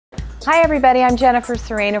Hi everybody, I'm Jennifer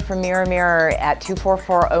Serrano from Mirror Mirror at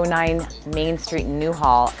 24409 Main Street in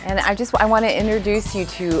Newhall. And I want to introduce you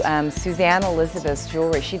to Susanne Elizabeth's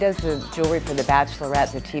jewelry. She does the jewelry for The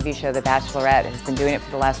Bachelorette, the TV show The Bachelorette, has been doing it for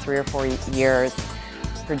the last 3 or 4 years.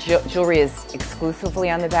 Her jewelry is exclusively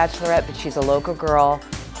on The Bachelorette, but she's a local girl.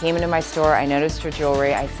 Came into my store, I noticed her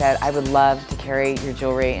jewelry. I said, I would love to carry your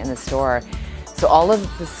jewelry in the store. So all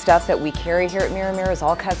of the stuff that we carry here at Mirror Mirror is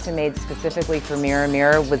all custom made specifically for Mirror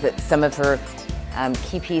Mirror with some of her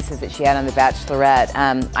key pieces that she had on The Bachelorette.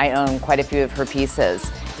 I own quite a few of her pieces.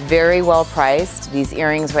 Very well priced. These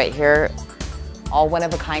earrings right here, all one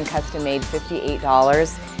of a kind custom made,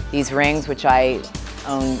 $58. These rings, which I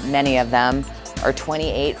own many of them, are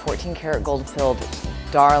 28, 14 karat gold filled,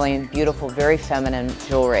 darling, beautiful, very feminine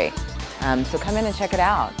jewelry. So come in and check it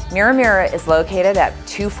out. Mirror Mirror is located at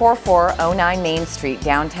 24409 Main Street,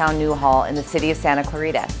 downtown Newhall in the city of Santa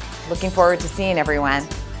Clarita. Looking forward to seeing everyone.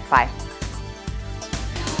 Bye.